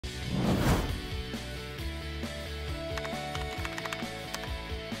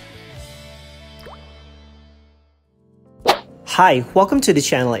Hi, welcome to the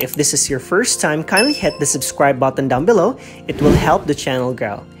channel. If this is your first time, kindly hit the subscribe button down below. It will help the channel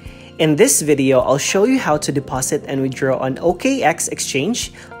grow. In this video, I'll show you how to deposit and withdraw on OKEx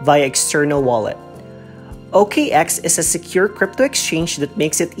exchange via external wallet. OKEx is a secure crypto exchange that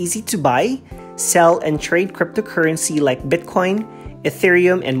makes it easy to buy, sell, and trade cryptocurrency like Bitcoin,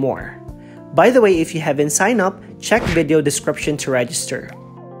 Ethereum, and more. By the way, if you haven't signed up, check video description to register.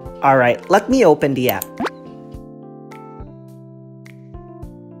 Alright, let me open the app.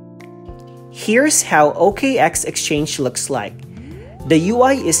 Here's how OKEx exchange looks like. The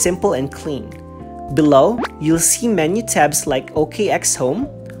UI is simple and clean. Below, you'll see menu tabs like OKEx Home,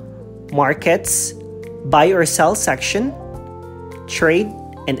 Markets, Buy or Sell section, Trade,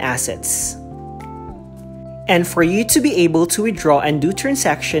 and Assets. And for you to be able to withdraw and do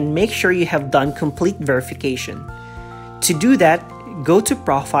transaction, make sure you have done complete verification. To do that, go to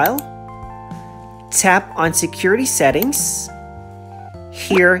Profile, tap on Security Settings.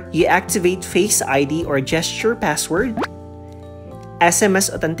 Here, you activate Face ID or gesture password,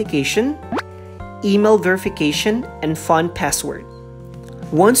 SMS authentication, email verification, and fund password.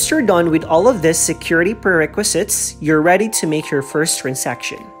 Once you're done with all of these security prerequisites, you're ready to make your first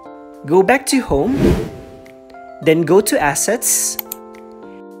transaction. Go back to Home, then go to Assets.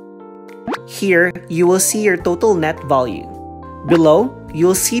 Here, you will see your total net value. Below,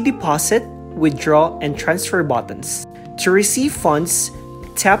 you'll see Deposit, Withdraw, and Transfer buttons. To receive funds,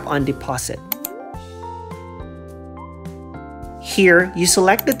 tap on Deposit. Here, you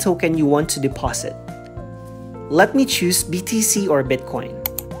select the token you want to deposit. Let me choose BTC or Bitcoin.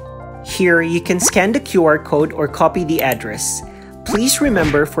 Here, you can scan the QR code or copy the address. Please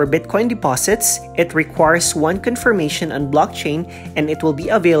remember, for Bitcoin deposits, it requires one confirmation on blockchain and it will be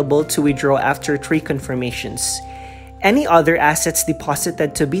available to withdraw after 3 confirmations. Any other assets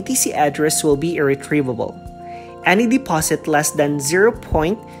deposited to BTC address will be irretrievable. Any deposit less than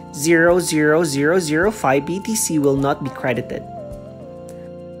 0.00005 BTC will not be credited.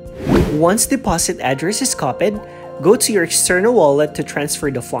 Once deposit address is copied, go to your external wallet to transfer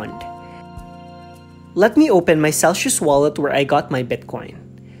the fund. Let me open my Celsius wallet where I got my Bitcoin.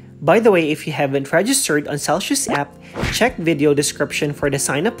 By the way, if you haven't registered on Celsius app, check video description for the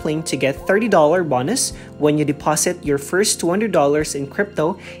sign up link to get $30 bonus when you deposit your first $200 in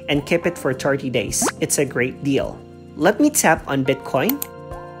crypto and keep it for 30 days. It's a great deal. Let me tap on Bitcoin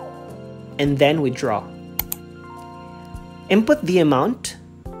and then withdraw. Input the amount.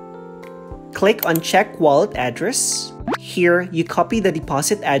 Click on Check Wallet Address. Here, you copy the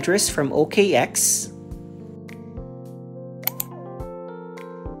deposit address from OKEx.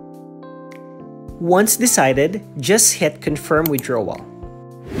 Once decided, just hit Confirm Withdrawal.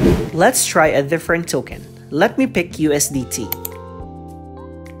 Let's try a different token. Let me pick USDT.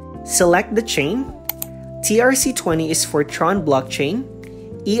 Select the chain. TRC20 is for Tron blockchain,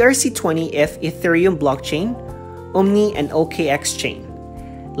 ERC20 if Ethereum blockchain, Omni, and OKEx chain.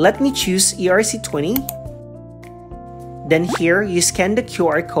 Let me choose ERC20. Then here, you scan the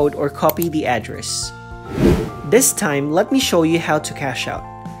QR code or copy the address. This time, let me show you how to cash out.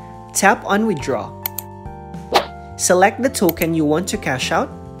 Tap on Withdraw. Select the token you want to cash out.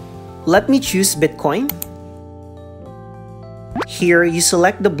 Let me choose Bitcoin. Here, you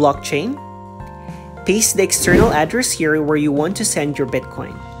select the blockchain. Paste the external address here where you want to send your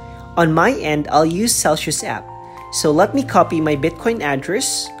Bitcoin. On my end, I'll use Celsius app. So let me copy my Bitcoin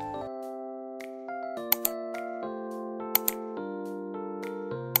address.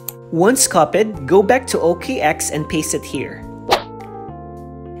 Once copied, go back to OKEx and paste it here.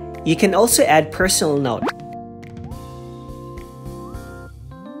 You can also add personal note.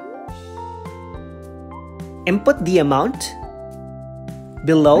 Input the amount.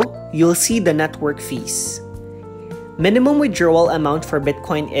 Below, you'll see the network fees. Minimum withdrawal amount for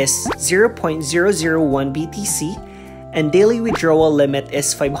Bitcoin is 0.001 BTC and daily withdrawal limit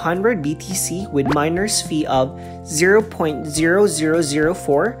is 500 BTC with minor's fee of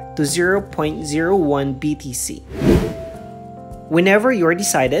 0.0004 to 0.01 BTC. Whenever you're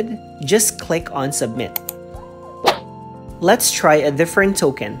decided, just click on Submit. Let's try a different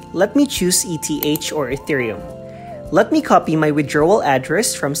token. Let me choose ETH or Ethereum. Let me copy my withdrawal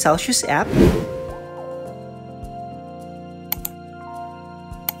address from Celsius app.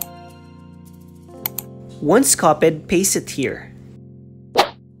 Once copied, paste it here.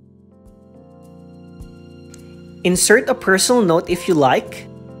 Insert a personal note if you like.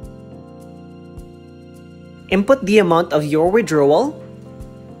 Input the amount of your withdrawal.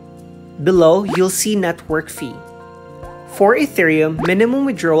 Below, you'll see network fee. For Ethereum, minimum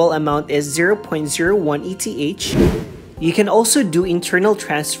withdrawal amount is 0.01 ETH. You can also do internal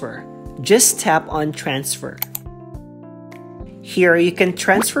transfer. Just tap on Transfer. Here, you can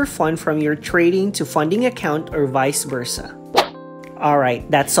transfer funds from your trading to funding account or vice versa. Alright,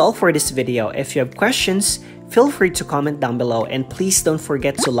 that's all for this video. If you have questions, feel free to comment down below, and please don't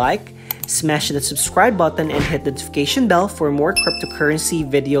forget to like, smash the subscribe button, and hit the notification bell for more cryptocurrency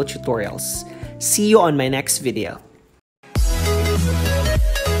video tutorials. See you on my next video.